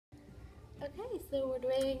Okay, so we're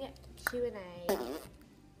doing Q&A.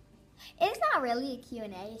 It's not really a Q&A,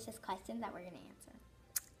 it's just questions that we're going to answer.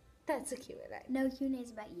 That's a Q&A. No, Q&A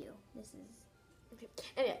is about you. This is... Okay.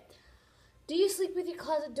 Anyway, do you sleep with your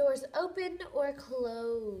closet doors open or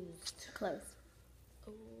closed? Closed.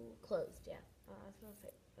 Oh, closed, yeah. I was going to say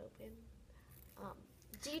open.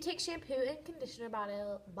 Do you take shampoo and conditioner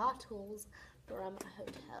bottles from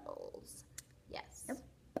hotels? Yes. Nope.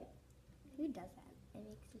 Who does that? It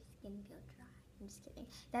makes your skin feel dry. I'm just kidding.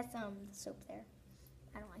 That's the soap there.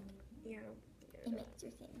 I don't like it. Yeah. It makes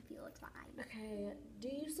your skin feel dry. Okay. Do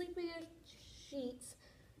you sleep with your sheets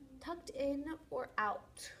tucked in or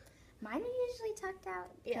out? Mine are usually tucked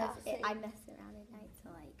out Yeah, because I mess around at night, so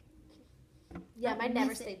like... Yeah, mine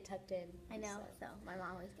never stayed tucked in. I know, so my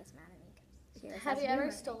mom always gets mad at me. Have you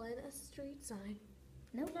ever stolen a street sign?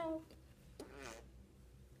 No.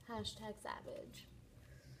 Hashtag savage.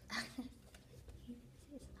 I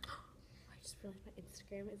just realized my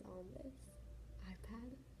Instagram is on this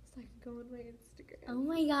iPad, so I can go on my Instagram. Oh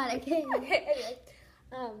my god, okay. Okay,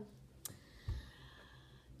 anyway.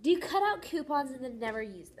 Do you cut out coupons and then never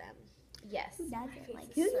use them? Yes. Who doesn't?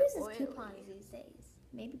 Like, who uses coupons these days?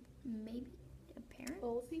 Maybe a parent?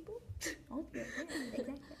 Old people? Old people,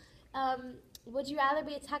 exactly. Would you rather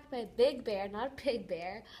be attacked by a big bear, not a pig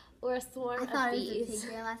bear, or a swarm of bees? I thought it was a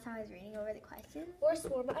pig bear last time I was reading over the question. Or a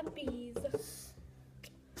swarm of bees.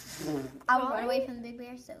 I would run away from the big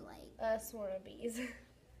bear, so like... A swarm of bees.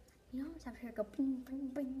 You know, I'd have to go bing, bing,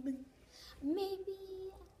 bing, bing.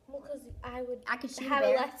 Maybe... Well, because I could shoot have a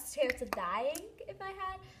bear. less chance of dying if I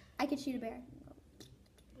had. I could shoot a bear. Oh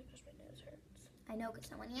my gosh, my nose hurts. I know, because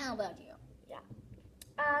someone yelled about you. Yeah.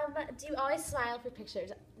 Do you always smile for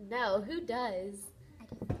pictures? No, who does? I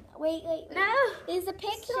do. Wait. No. There's a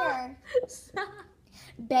picture. Stop.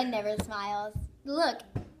 Ben never smiles. Look.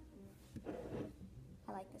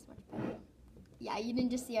 I like this much better. Yeah, you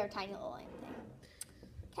didn't just see our tiny little lamp thing.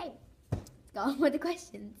 Okay, let's go on with the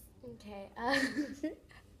questions. Okay.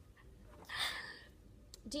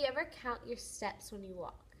 Do you ever count your steps when you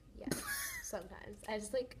walk? Yes, sometimes. I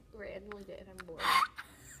just like randomly do it if I'm bored.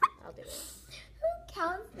 I'll do it. Who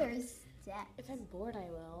counts their steps? If I'm bored, I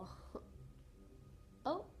will.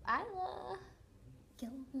 Oh, Isla.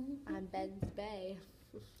 I'm Ben's Bay.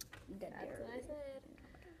 That's what I said.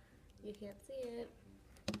 You can't see it.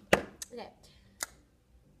 Okay.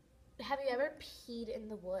 Have you ever peed in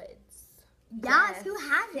the woods? Yes. Who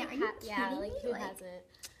hasn't? Are you kidding yeah, like me? who hasn't?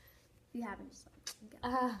 You haven't. Just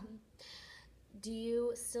do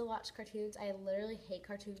you still watch cartoons? I literally hate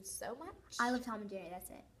cartoons so much. I love Tom and Jerry. That's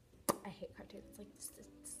it. I hate cartoons. It's like it's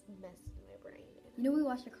messed in my brain. You know we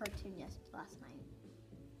watched a cartoon last night.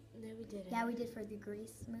 No, we didn't. Yeah, we did for the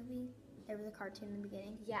Grease movie. There was a cartoon in the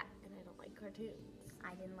beginning. Yeah, and I don't like cartoons.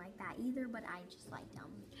 I didn't like that either, but I just liked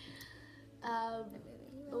them.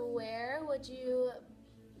 Where would you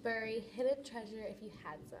bury hidden treasure if you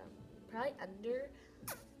had some? Probably under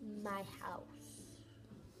my house.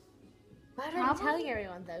 Why am I telling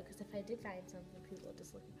everyone though? Because if I did find something, people would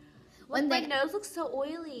just look. Look, my nose looks so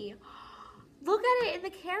oily. Look at it in the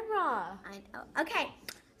camera. I know. Okay,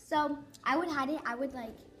 so I would hide it. I would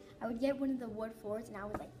get one of the wood floors and I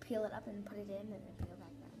would like peel it up and put it in and then peel it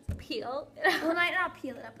back down. So, peel? Well, not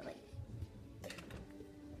peel it up, but like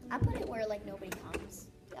I put it where like nobody comes.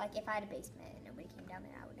 Like if I had a basement and nobody came down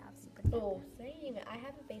there, I would obviously put it down. Oh, same. I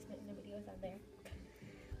have a basement and nobody goes down there.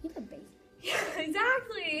 You have a basement. Yeah,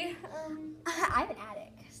 exactly. I have an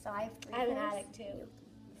attic, so I have 3 floors. I have an attic too.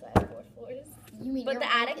 So I have 4 floors. You mean but your the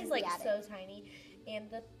room attic is like attic. so tiny, and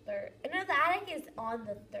the third. No, the attic is on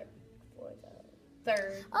the third floor. The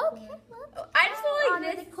third. Okay, Oh, I just feel on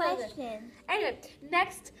like to this the question. Anyway,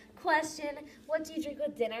 next question: what do you drink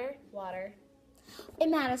with dinner? Water. It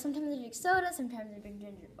matters. Sometimes I drink soda. Sometimes I drink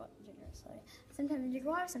ginger soda. Sometimes I drink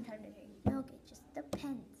water. Sometimes I drink milk. It just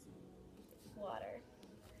depends. Water.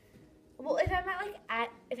 Well, if I'm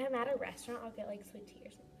at a restaurant, I'll get like sweet tea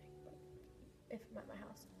or something. But if I'm at my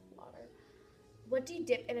house, water. What do you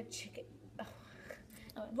dip in a chicken?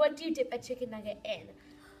 Oh. What do you dip a chicken nugget in?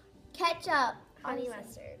 Ketchup. Honey Honestly.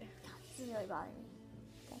 mustard. God, this is really bothering me.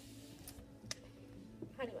 Okay.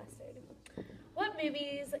 Honey mustard. What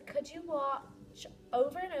movies could you watch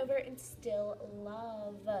over and over and still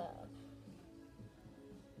love?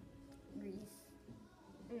 Grease.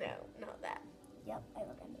 No, not that. Yep, I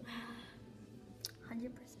love that movie. 100%.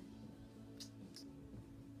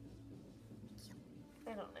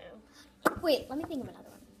 I don't know. Wait, let me think of another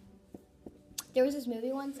one. There was this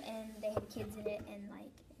movie once, and they had kids in it, and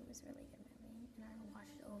like it was a really good movie, and I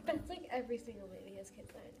watched it over. That's like every single movie has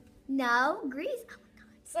kids in it. No, Grease. Oh my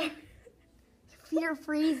God. Sorry. Your feet are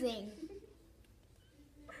freezing.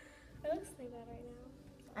 It looks say that right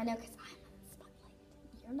now. I know, because I'm in the spotlight.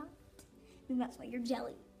 You're not. And that's why you're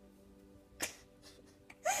jelly.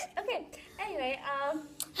 Okay. Anyway,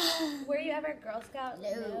 were you ever a Girl Scout?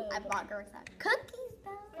 No. I bought Girl Scout cookies,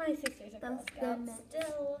 though. My sister's a Girl Scout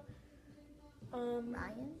still.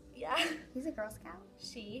 Ryan? Yeah. He's a Girl Scout?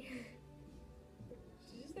 She.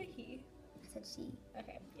 Did you say he? I said she.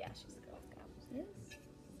 Okay, yeah, she's a Girl Scout. Yes.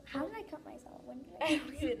 How did I cut myself? When did I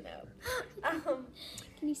don't even know.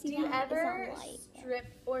 Can you see do you that? ever strip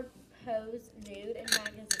or pose nude in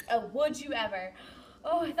magazines? Oh, would you ever?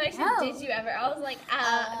 Oh, I thought you said No. did you ever? I was like,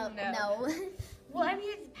 no. Well, I mean,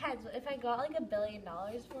 it depends. If I got like $1 billion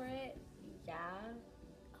for it, yeah.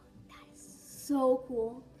 That is so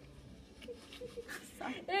cool.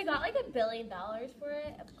 If I got like $1 billion for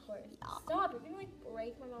it, of course. Yeah. Stop! You're gonna like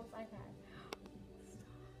break my mom's iPad.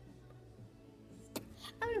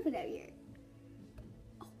 I'm gonna put it out here.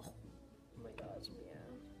 Oh my gosh,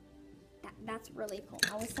 Mia. That's really cool.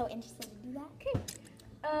 I was so interested to do that.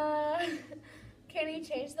 Okay. Can you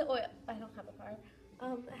change the oil? I don't have a car.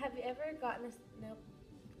 Have you ever gotten nope.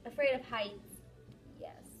 Afraid of heights?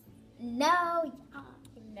 Yes. No. Yeah.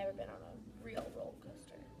 I've never been on a real roller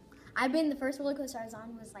coaster. I've been, the first roller coaster I was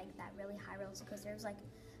on was like that really high roller coaster. It was like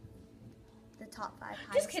the top 5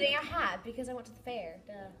 highest. Just kidding, I have because I went to the fair.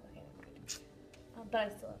 Duh. Okay, never mind. But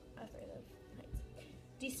I'm still afraid of heights.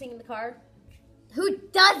 Do you sing in the car? Who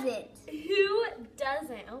doesn't? Who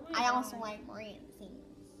doesn't? Oh my god. I also like Maria sings.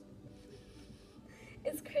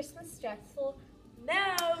 Is Christmas stressful?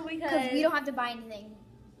 No, Because we don't have to buy anything.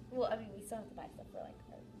 Well, I mean, we still have to buy stuff for like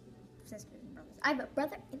our Sisters and brothers. I have a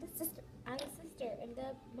brother and a sister. I have a sister and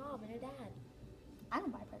a mom and a dad. I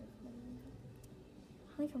don't buy presents for them.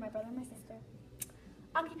 Only for my brother and my sister.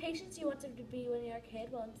 Occupations you wanted to be when you were a kid?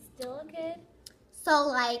 Well, I'm still a kid. So,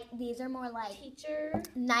 like, these are more like Teacher.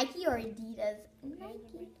 Nike or Adidas? Okay,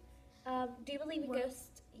 Nike. Do you believe in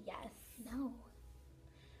ghosts? Yes. No.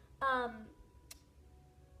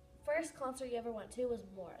 First concert you ever went to was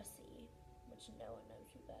Morrissey, which no one knows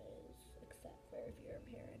who that is, except for if you're a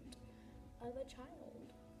parent of a child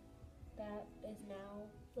that is now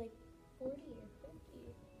like 40 or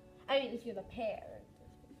 50. I mean, if you're the parent.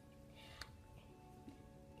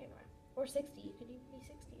 Okay, or 60. Could you be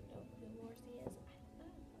 60 and know who Morrissey is?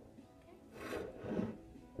 I don't know. Okay.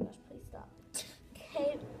 Oh gosh, please stop.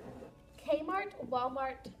 Kmart,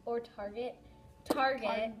 Walmart, or Target?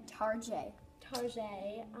 Target. Target.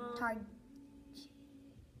 Target.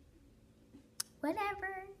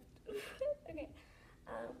 Whatever. Okay.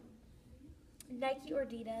 Nike or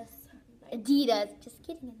Adidas? Nike. Adidas. Just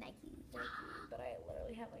kidding, a Nike. Nike, but I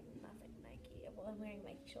literally have like nothing Nike. Well, I'm wearing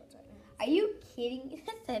Nike shorts right now. Are you kidding?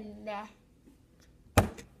 That's a neck.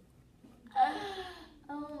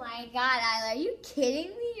 Oh my god, Isla, are you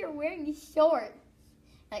kidding me? You're wearing shorts.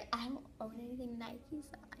 Like, I don't own anything Nike,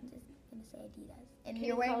 so I'm just gonna say Adidas. And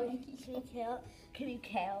you're wearing Nike. Can you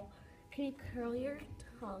curl your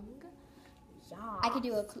tongue? Yeah. I could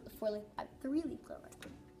do a 3-leaf clover.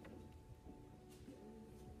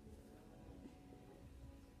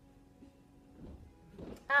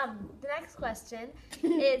 The next question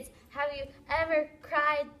is, have you ever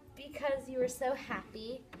cried because you were so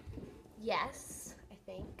happy? Yes, I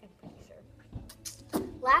think. I'm pretty sure.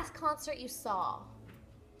 Last concert you saw?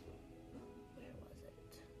 Where was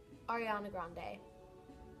it? Ariana Grande.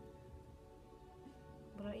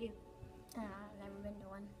 What about you? I've never been to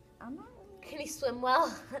one. I'm not really... Can you swim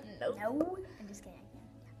well? Nope. No. I'm just kidding.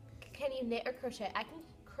 Can you knit or crochet? I can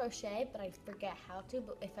crochet, but I forget how to.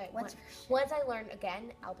 But if What's once I learn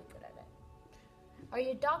again, I'll be good at it. Are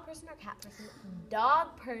you a dog person or cat person?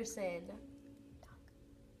 Dog person.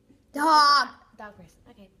 Dog. Dog person.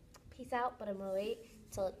 Okay. Peace out, but I'm gonna wait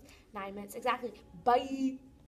until it's 9 minutes exactly. Bye.